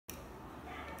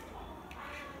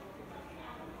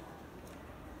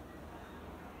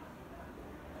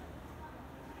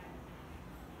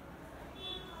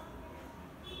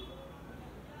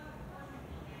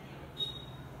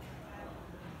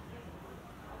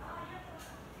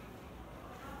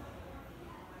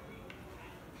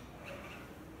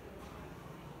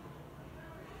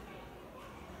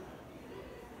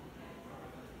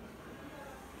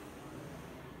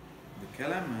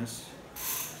Calamus,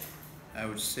 I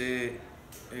would say,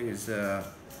 is a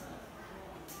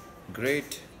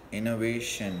great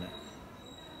innovation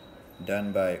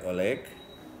done by Oleg,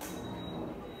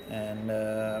 and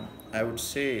I would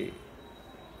say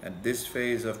at this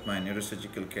phase of my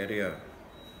neurosurgical career,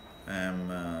 I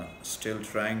am still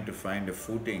trying to find a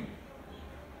footing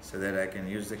so that I can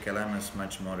use the Calamus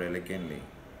much more elegantly.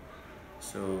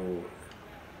 So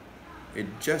it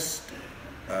just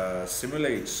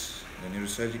simulates the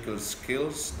neurosurgical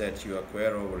skills that you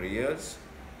acquire over years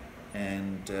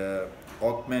and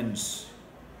augments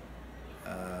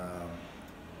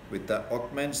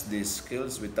augments these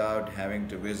skills without having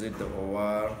to visit the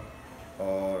OR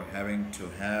or having to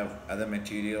have other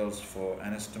materials for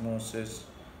anastomosis.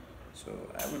 So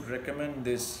I would recommend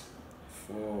this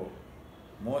for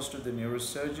most of the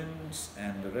neurosurgeons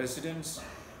and the residents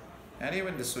and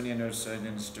even the senior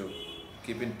neurosurgeons to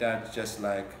keep in touch, just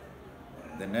like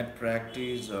the net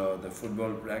practice or the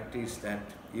football practice that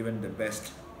even the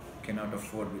best cannot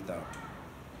afford without.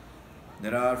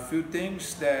 There are a few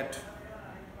things that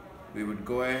we would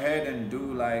go ahead and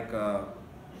do, like a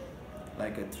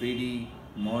 3D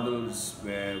models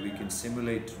where we can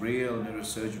simulate real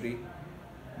neurosurgery,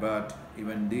 but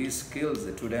even these skills,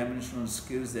 the two-dimensional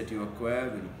skills that you acquire,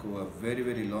 will go a very,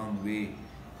 very long way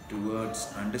towards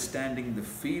understanding the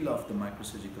feel of the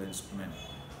microsurgical instrument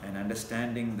and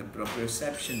understanding the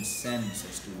proprioception sense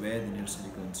as to where the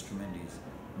neurosurgical instrument is,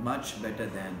 much better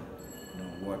than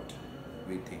what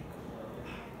we think.